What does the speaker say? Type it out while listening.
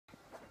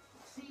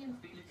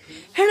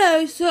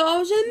Hello, so I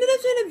was in the middle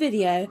of doing a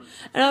video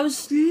and I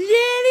was nearly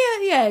at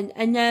the end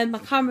and then my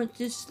camera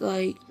just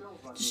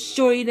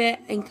destroyed it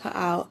and cut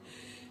out.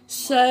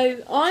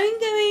 So I'm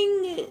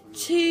going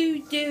to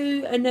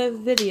do another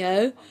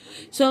video.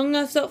 So I'm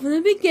going to start from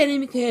the beginning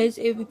because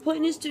it would be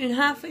pointless doing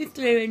halfway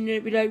through and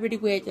it would be really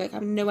weird,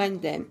 having no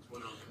ending.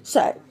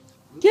 So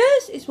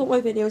this is what my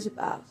video is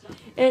about.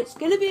 It's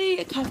going to be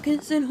a Cath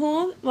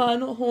haul. Well,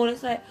 not a haul,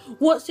 it's like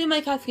what's in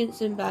my Cath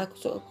bag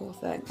sort of cool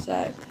thing.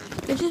 So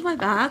this is my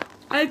bag.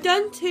 I've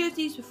done 2 of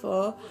these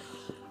before,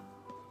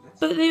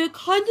 but they were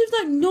kind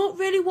of not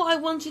really what I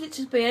wanted it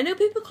to be. I know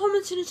people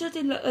commented and said they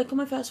on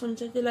my first one and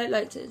said they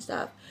liked it and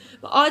stuff,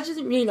 but I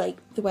didn't really like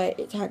the way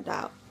it turned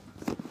out.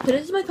 So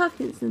this is my Cath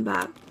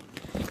bag.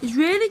 It's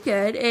really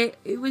good.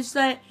 It was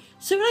something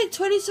like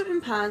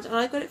 £20-something and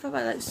I got it for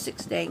about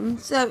 16,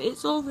 so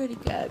it's all really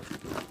good.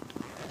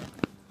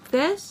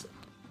 This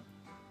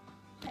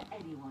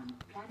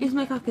is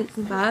my Cath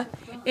bag.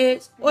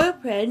 It's oil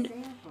print.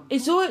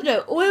 It's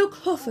oil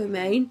cloth I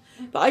mean,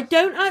 but I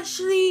don't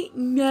actually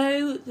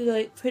know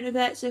the print of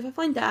it, so if I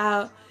find that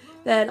out,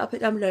 then I'll put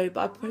it down below,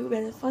 but I probably won't be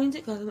able to find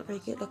it because I'm not very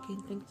good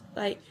looking things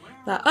like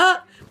that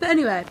up. But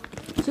anyway,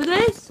 so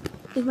this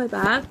is my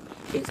bag.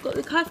 It's got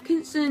the Cath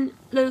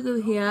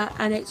logo here,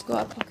 and it's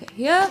got a pocket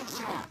here.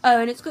 Oh,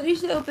 and it's got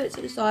these little bits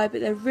at the side, but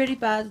they're really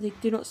bad and they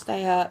do not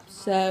stay up,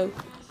 so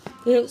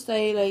they don't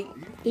stay,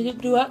 they don't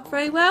do up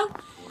very well.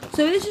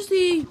 So this is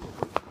the,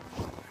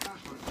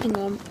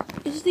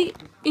 this is the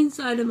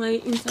inside of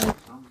my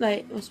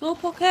my small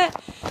pocket.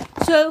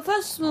 So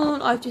first of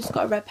all, I've just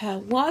got a red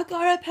pen. Why I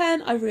got a red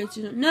pen, I really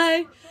do not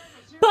know,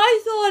 but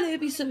I thought it would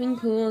be something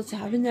cool to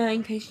have in there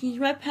in case you use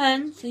a red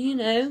pen, so you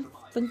know,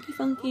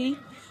 funky.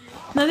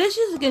 Now this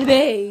is going to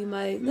be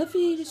my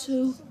lovely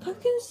little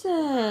Cath.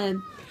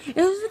 It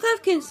was the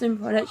Cath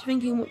product,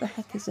 thinking what the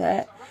heck is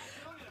it?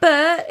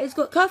 But it's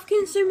got Cath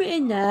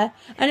written there,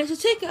 and it's a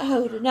ticket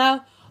holder.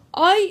 Now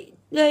I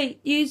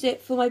use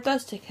it for my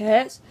bus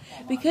tickets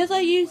because I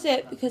use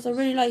it because I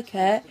really like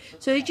it.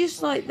 So it's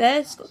just like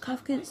this, got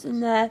Cath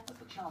there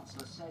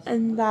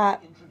and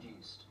that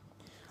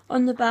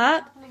on the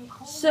back.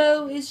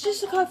 So it's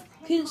just a Cath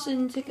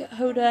ticket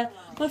holder.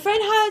 My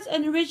friend has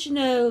an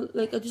original,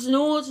 just an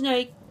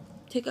ordinary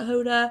ticket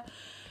holder,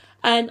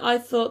 and I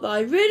thought that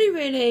I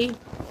really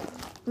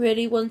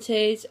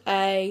wanted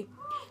a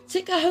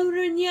ticket holder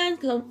in the end,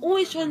 because I'm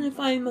always trying to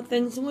find my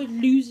things, I'm always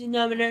losing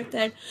them and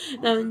everything,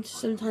 and having to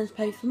sometimes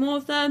pay for more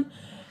of them.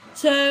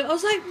 So I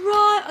was like,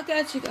 right, I'll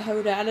get a ticket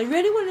holder, and I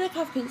really wanted a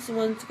Cath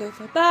one to go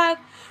for a bag.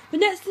 The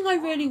next thing I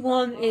really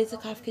want is a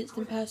Cath purse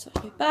to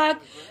match my bag,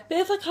 but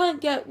if I can't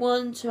get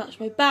one to match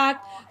my bag,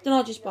 then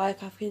I'll just buy a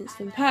Cath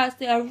purse.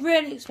 They are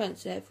really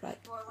expensive,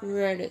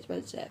 really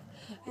expensive,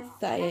 like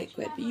 38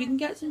 quid, but you can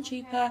get some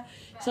cheaper,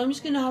 so I'm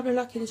just going to have a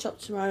look in the shop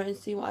tomorrow and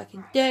see what I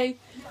can do.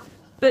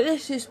 But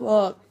this is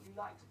what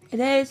it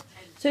is.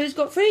 So it's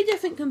got 3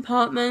 different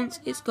compartments.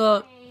 It's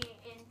got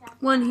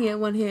one here,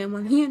 one here, and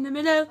one here in the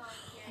middle.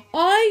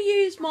 I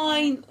use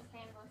mine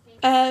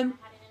when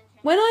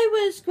I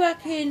was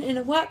working in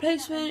a work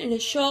placement in a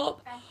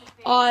shop.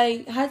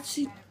 I had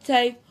to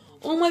save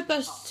all my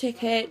bus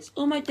tickets,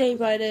 all my day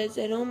riders,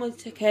 and all my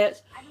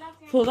tickets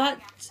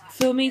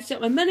for me to get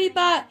my money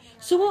back.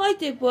 So what I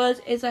did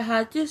is I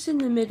had this in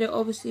the middle.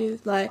 Obviously,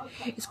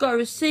 it's got a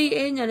receipt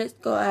in, and it's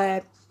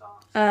got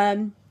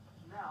a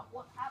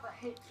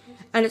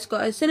and it's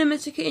got a cinema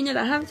ticket in it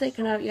that I haven't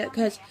taken out yet,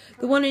 because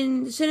the one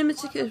in the cinema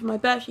ticket was my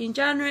birthday in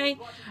January,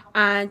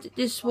 and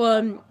this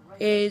one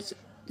is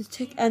the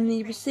ticket, and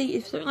the receipt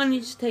is something I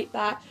need to take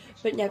back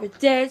but never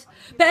did.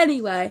 But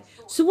anyway,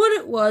 so what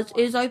it was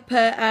is I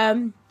put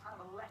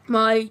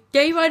my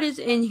day riders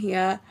in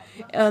here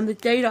the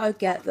day that I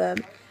get them,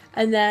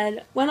 and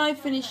then when I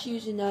finish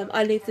using them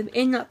I leave them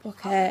in that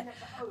pocket,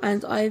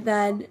 and I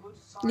then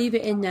leave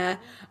it in there,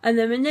 and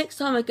then the next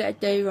time I get a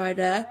day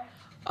rider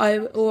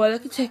or a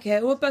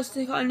ticket or a bus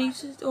ticket I'll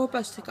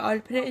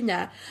put it in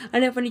there,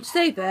 and if I need to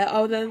save it,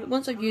 I'll then,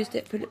 once I've used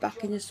it, put it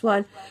back in this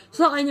one,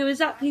 so that I know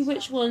exactly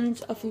which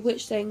ones are for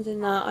which things,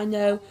 and that I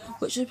know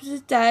which are for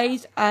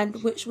days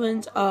and which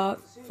ones are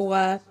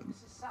for,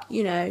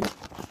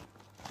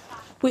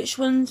 which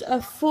ones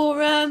are for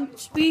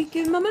to be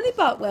giving my money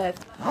back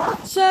with.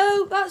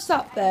 So that's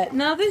that bit.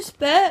 Now this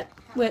bit,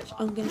 which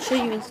I'm going to show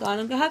you inside,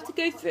 I'm going to have to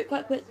go through it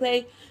quite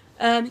quickly,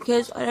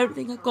 because I don't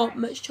think I've got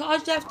much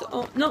charge left,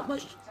 or not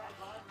much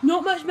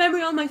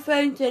memory on my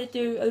phone to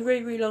do a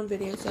really long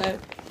video, so I'm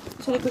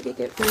just going to quickly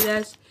get through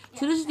this.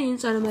 So this is the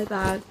inside of my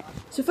bag.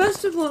 So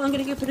first of all, I'm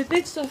going to go for the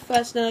big stuff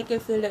first, and then I'll go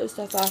for the little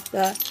stuff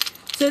after.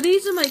 So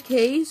these are my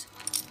keys.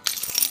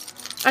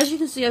 As you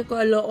can see, I've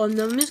got a lot on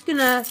them. I'm just going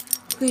to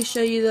quickly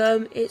show you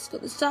them. It's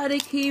got the Saturday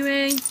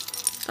keyring.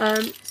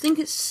 I think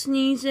it's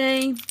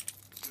Sneezy.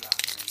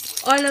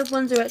 I love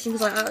One Direction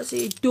because I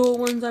absolutely adore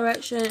One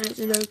Direction, and it's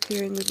a little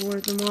keyring with all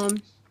of them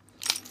on.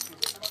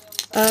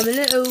 A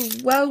little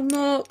well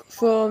knock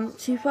from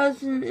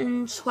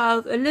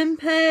 2012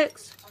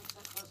 Olympics.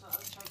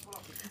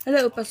 A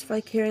little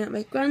butterfly keyring that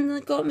my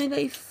granddad got me that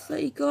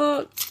he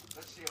got.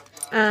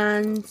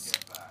 And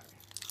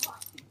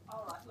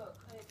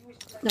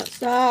that's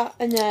that.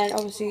 And then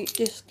obviously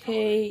this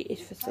key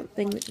is for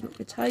something which I'm not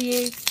going to tell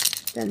you.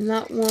 Then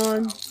that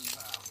one.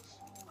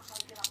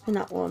 And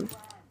that one.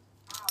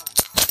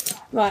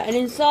 Right, and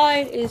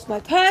inside is my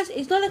purse.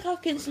 It's not a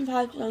cath kidston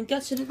purse, but I'm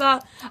gutted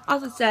about.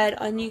 As I said,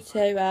 I need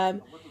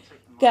to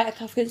get a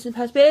cath kidston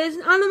purse. But it is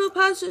an animal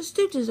purse. It's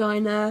a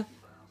designer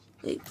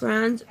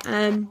brand.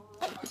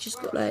 It's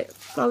just got like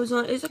flowers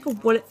on it. It's like a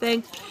wallet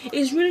thing.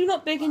 It's really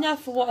not big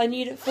enough for what I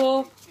need it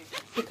for,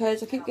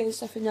 because I keep getting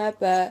stuff in there.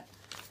 But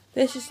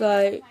this is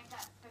like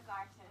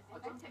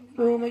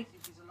where all my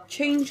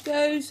change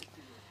goes.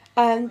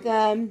 And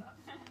yeah,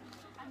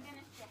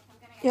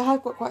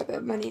 I've got quite a bit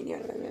of money in here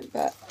at the moment,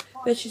 but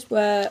this is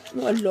where,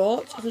 not a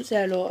lot, I wouldn't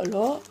say a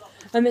lot,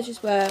 and this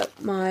is where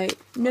my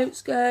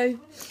notes go.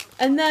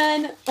 And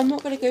then, I'm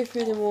not going to go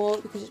through them all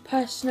because it's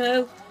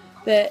personal,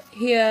 but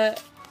here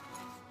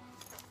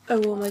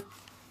are all my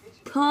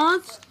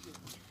cards.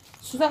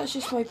 So that's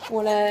just my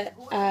wallet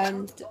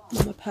and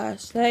my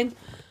purse thing.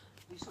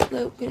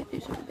 And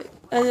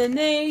then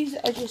these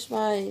are just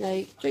my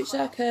like Drake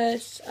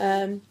Circus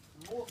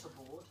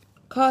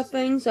card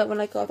things that when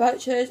I got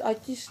vouchers, I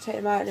just take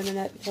them out in a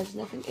minute because there's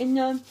nothing in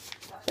them.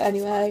 But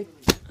anyway,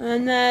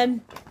 and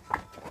then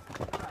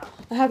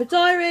I have a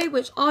diary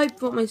which I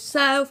bought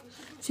myself,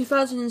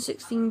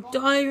 2016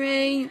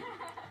 diary.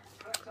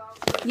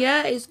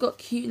 Yeah, it's got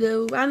cute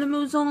little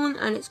animals on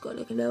and it's got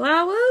like a little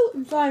owl.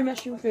 I'm sorry I'm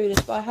rushing through this,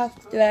 but I have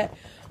to do it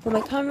when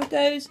my camera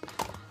goes.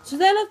 So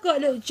then I've got a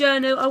little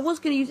journal. I was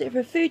going to use it for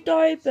a food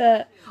diary,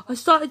 but I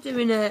started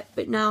doing it,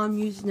 but now I'm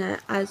using it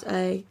as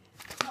a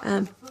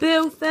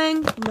bill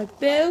thing for my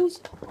bills.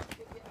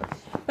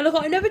 And I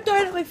got another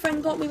diary that my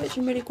friend got me, which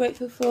I'm really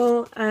grateful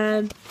for.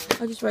 I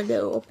just write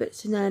little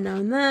bits in there now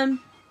and then.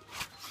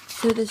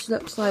 So this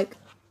looks like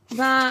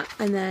that,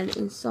 and then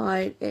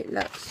inside it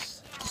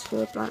looks, just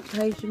for a blank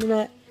page a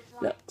minute,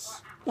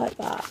 looks like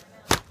that.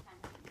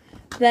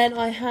 Then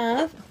I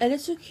have a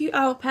little cute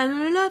owl pen,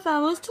 and I love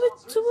owls.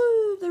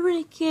 They're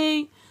really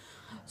cute.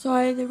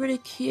 Sorry, they're really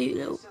cute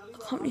little. I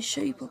can't really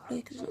show you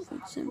properly because it's not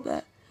focusing,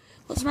 but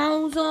got some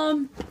owls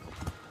on.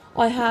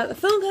 I have a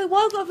film case.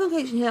 Why I've got a film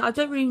case in here, I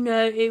don't really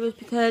know. It was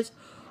because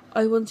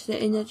I wanted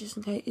it in there just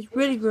in case. It's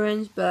really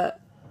ruined, but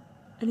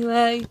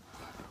anyway.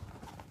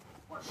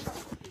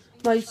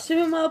 My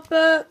cinema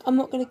book. I'm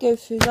not going to go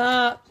through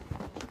that.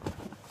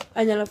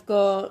 And then I've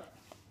got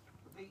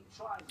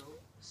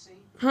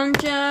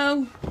hand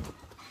gel.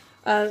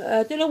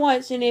 I don't know why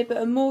it's in here, but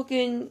a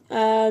Morgan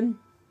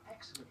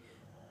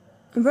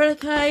umbrella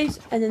case.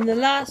 And then the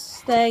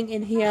last thing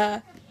in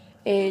here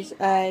is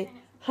a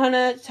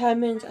Hannah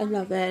Determined and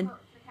Loving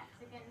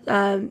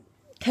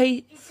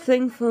case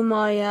thing for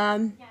my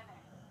I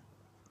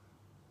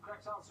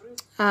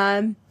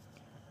can't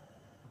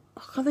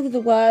think of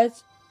the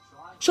words.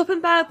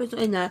 Shopping bag, but it's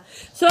not in there.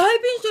 So I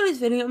hope you enjoyed this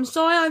video. I'm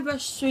sorry I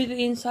rushed through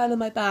the inside of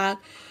my bag,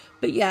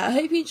 but yeah, I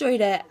hope you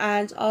enjoyed it,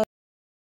 and I'll